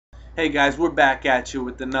Hey guys, we're back at you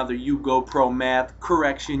with another YouGo Pro Math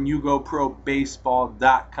correction.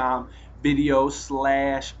 YouGoProBaseball.com video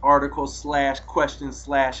slash article slash question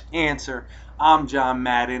slash answer. I'm John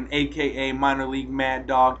Madden, aka Minor League Mad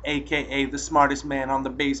Dog, aka the smartest man on the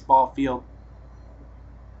baseball field.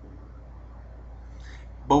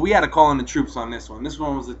 But we had to call in the troops on this one. This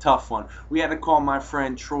one was a tough one. We had to call my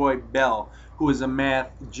friend Troy Bell, who is a math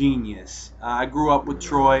genius. I grew up with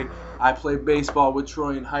Troy. I played baseball with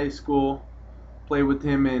Troy in high school. Played with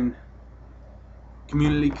him in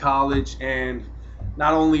community college, and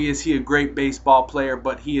not only is he a great baseball player,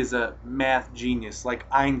 but he is a math genius, like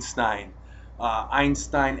Einstein,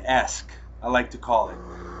 Einstein-esque, I like to call it.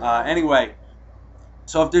 Anyway,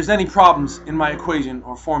 so if there's any problems in my equation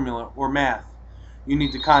or formula or math, you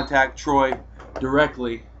need to contact Troy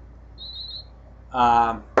directly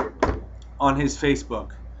on his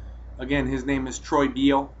Facebook. Again, his name is Troy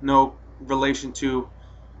Beal, no relation to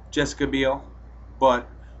Jessica Biel, but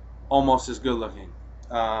almost as good looking.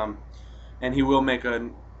 And he will make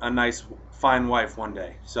a nice, fine wife one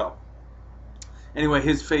day. So, anyway,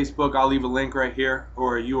 his Facebook, I'll leave a link right here,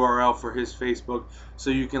 or a URL for his Facebook,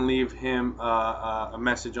 so you can leave him a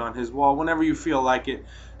message on his wall whenever you feel like it.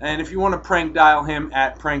 And if you want to prank dial him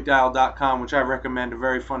at prankdial.com, which I recommend, a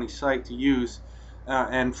very funny site to use,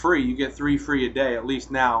 and free. You get 3 free a day. At least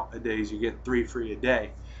nowadays you get 3 free a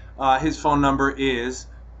day. His phone number is,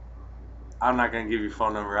 I'm not going to give your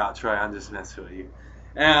phone number out, Troy. I'm just messing with you.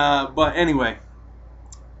 But anyway,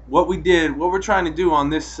 what we're trying to do on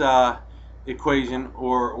this equation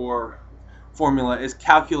or formula is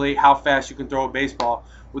calculate how fast you can throw a baseball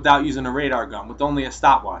without using a radar gun, with only a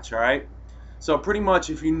stopwatch, all right? So pretty much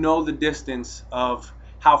if you know the distance of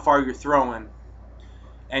how far you're throwing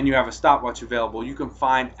and you have a stopwatch available, you can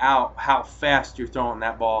find out how fast you're throwing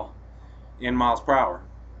that ball in miles per hour.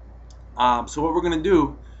 So what we're going to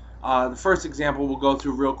do, the first example we'll go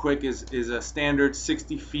through real quick is a standard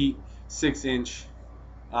 60 feet 6 inch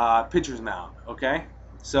pitcher's mound. Okay,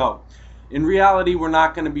 so in reality we're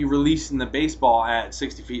not going to be releasing the baseball at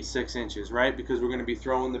 60 feet 6 inches, right? Because we're going to be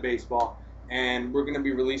throwing the baseball and we're going to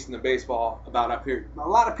be releasing the baseball about up here. A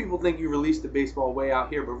lot of people think you release the baseball way out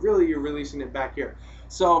here, but really you're releasing it back here.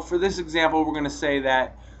 So for this example, we're going to say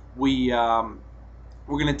that we're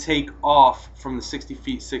going to take off from the 60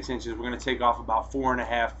 feet 6 inches. We're going to take off about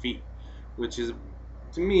 4.5 feet, which is,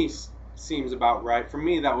 to me, seems about right. For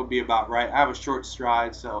me, that would be about right. I have a short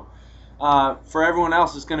stride, so for everyone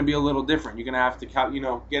else, it's going to be a little different. You're going to have to,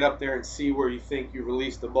 get up there and see where you think you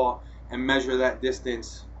release the ball and measure that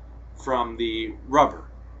distance from the rubber.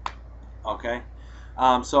 Okay,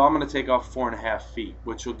 so I'm going to take off 4.5 feet,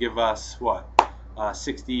 which will give us what?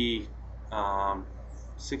 60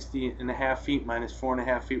 and a half feet minus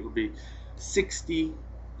 4.5 feet would be 60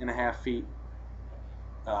 and a half feet.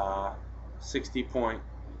 60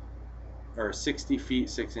 feet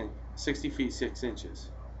 6 inches.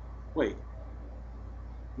 Wait,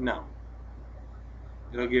 no,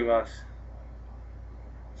 it'll give us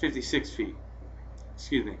 56 feet.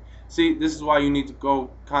 Excuse me. See, this is why you need to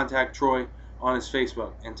go contact Troy on his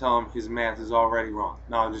Facebook and tell him his math is already wrong.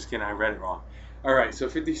 No, I'm just kidding. I read it wrong. All right, so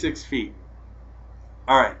 56 feet.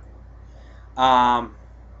 All right.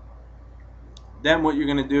 Then what you're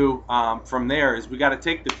going to do from there is we got to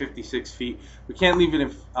take the 56 feet. We can't leave it in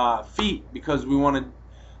feet because we want to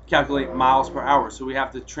calculate miles per hour. So we have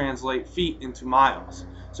to translate feet into miles.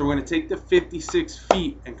 So we're going to take the 56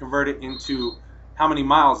 feet and convert it into how many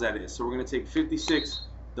miles that is. So we're going to take 56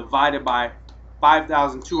 divided by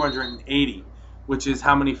 5,280, which is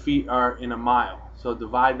how many feet are in a mile. So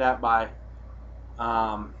divide that by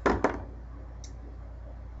how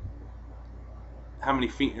many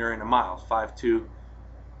feet are in a mile?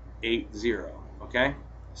 5,280. Okay,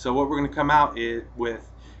 so what we're going to come out with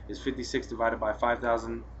is 56 divided by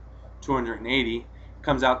 5,280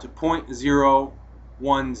 comes out to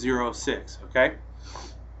 0.0106. Okay,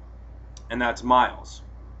 and that's miles.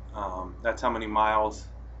 That's how many miles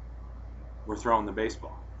we're throwing the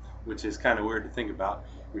baseball, which is kind of weird to think about.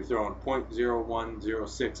 You're throwing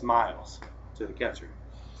 0.0106 miles to the catcher.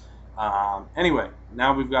 Anyway,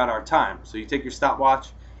 now we've got our time. So you take your stopwatch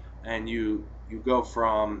and you go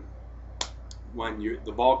from when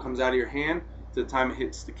the ball comes out of your hand to the time it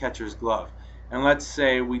hits the catcher's glove. And let's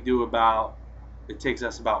say we do it takes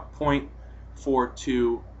us about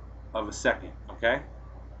 0.42 of a second. Okay.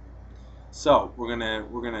 So we're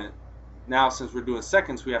gonna now, since we're doing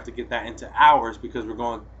seconds, we have to get that into hours because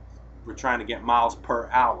we're trying to get miles per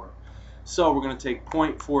hour. So we're going to take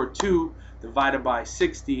 0.42 divided by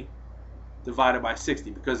 60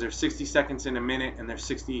 because there's 60 seconds in a minute and there's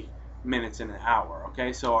 60 minutes in an hour.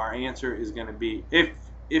 Okay, so our answer is going to be, if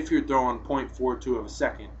if you're throwing 0.42 of a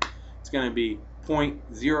second, it's going to be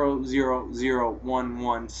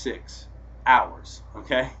 0.000116 hours.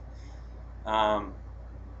 Okay.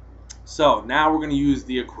 So now we're going to use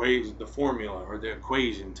the equation, the formula or the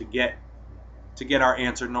equation to get our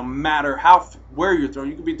answer. No matter where you're throwing,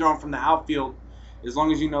 you could be throwing from the outfield, as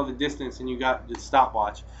long as you know the distance and you got the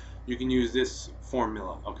stopwatch. You can use this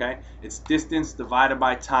formula. Okay, it's distance divided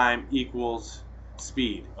by time equals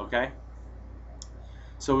speed. Okay,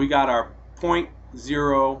 so we got our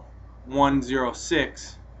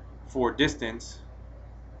 0.0106 for distance.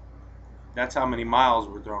 That's how many miles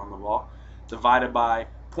we're throwing the ball, divided by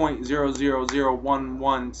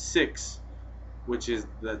 0.000116, which is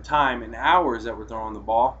the time in hours that we're throwing the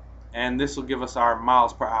ball, and this will give us our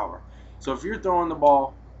miles per hour. So if you're throwing the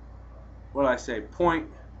ball, what did I say? If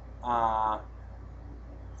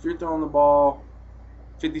you're throwing the ball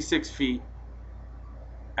 56 feet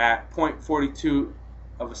at 0.42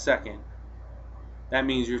 of a second, that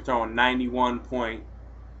means you're throwing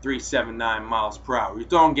 91.379 miles per hour. You're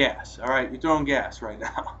throwing gas, all right? You're throwing gas right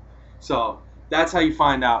now. So that's how you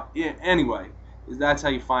find out. Yeah, anyway, that's how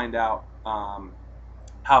you find out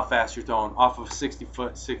how fast you're throwing off of a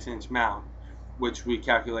 60-foot 6-inch mound, which we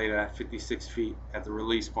calculated at 56 feet at the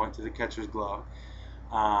release point to the catcher's glove,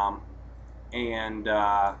 and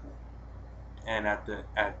at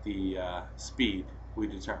the speed we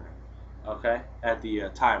determined. Okay, at the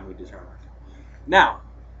time we determined. Now,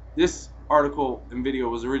 this article and video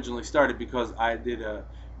was originally started because I did a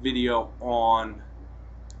video on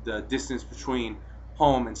the distance between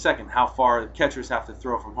home and second, how far the catchers have to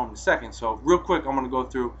throw from home to second. So real quick, I'm going to go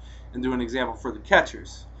through and do an example for the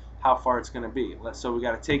catchers, how far it's going to be. So we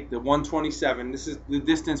got to take the 127. This is the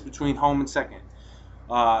distance between home and second.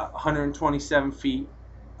 127 feet,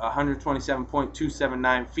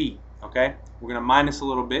 127.279 feet. Okay, we're going to minus a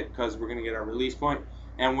little bit because we're going to get our release point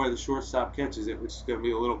and where the shortstop catches it, which is going to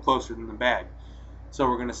be a little closer than the bag. So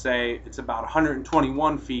we're going to say it's about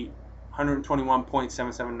 121 feet,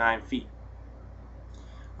 121.779 feet.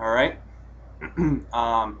 All right.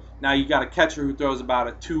 Now you got a catcher who throws about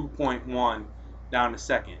a 2.1 down to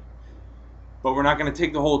second, but we're not going to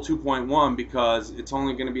take the whole 2.1 because it's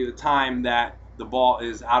only going to be the time that the ball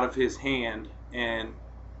is out of his hand and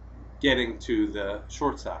getting to the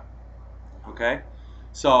shortstop. Okay,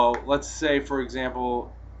 so let's say, for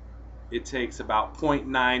example, it takes about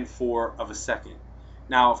 0.94 of a second.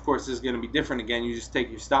 Now, of course, this is going to be different again. You just take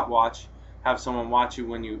your stopwatch, have someone watch you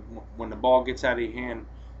when the ball gets out of your hand,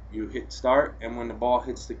 you hit start, and when the ball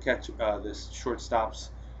hits the this shortstop's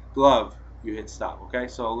glove, you hit stop. Okay,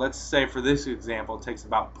 so let's say for this example, it takes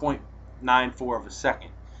about 0.94 of a second.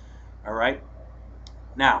 All right.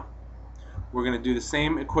 Now, we're going to do the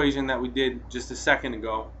same equation that we did just a second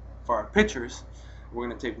ago for our pitchers. We're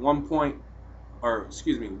going to take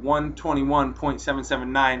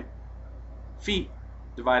 121.779 feet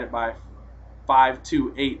divided by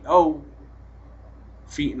 5280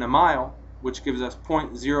 feet in a mile, which gives us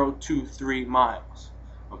 0.023 miles.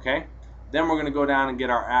 Okay, then we're going to go down and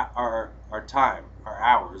get our time, our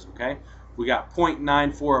hours. Okay, we got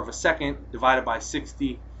 0.94 of a second divided by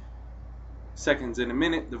 60 seconds in a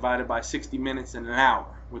minute divided by 60 minutes in an hour,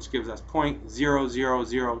 which gives us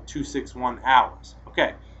 0.000261 hours.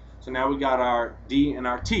 Okay, so now we got our D and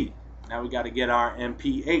our T. Now we got to get our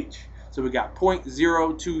MPH. So we got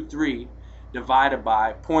 0.023 divided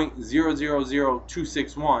by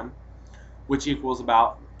 0.000261, which equals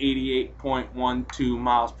about 88.12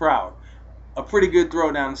 miles per hour. A pretty good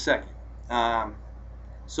throw down the second.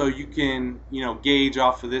 So you can, gauge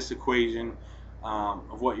off of this equation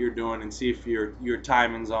of what you're doing and see if your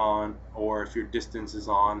timing's on or if your distance is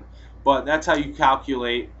on. But that's how you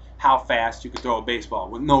calculate how fast you can throw a baseball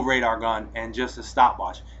with no radar gun and just a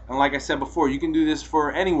stopwatch. And like I said before, you can do this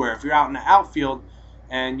for anywhere. If you're out in the outfield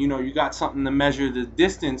and you got something to measure the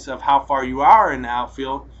distance of how far you are in the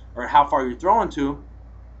outfield or how far you're throwing to,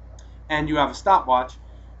 and you have a stopwatch,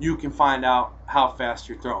 you can find out how fast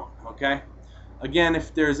you're throwing. Okay. Again,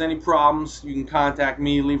 if there's any problems, you can contact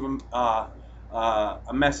me. Leave a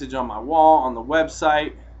message on my wall, on the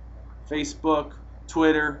website, Facebook,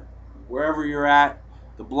 Twitter, wherever you're at,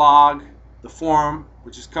 the blog, the forum,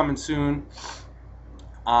 which is coming soon.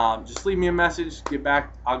 Just leave me a message.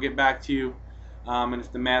 I'll get back to you. And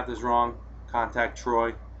if the math is wrong, contact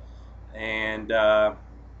Troy. And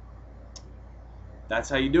that's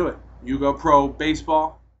how you do it. You Go Pro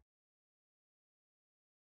Baseball.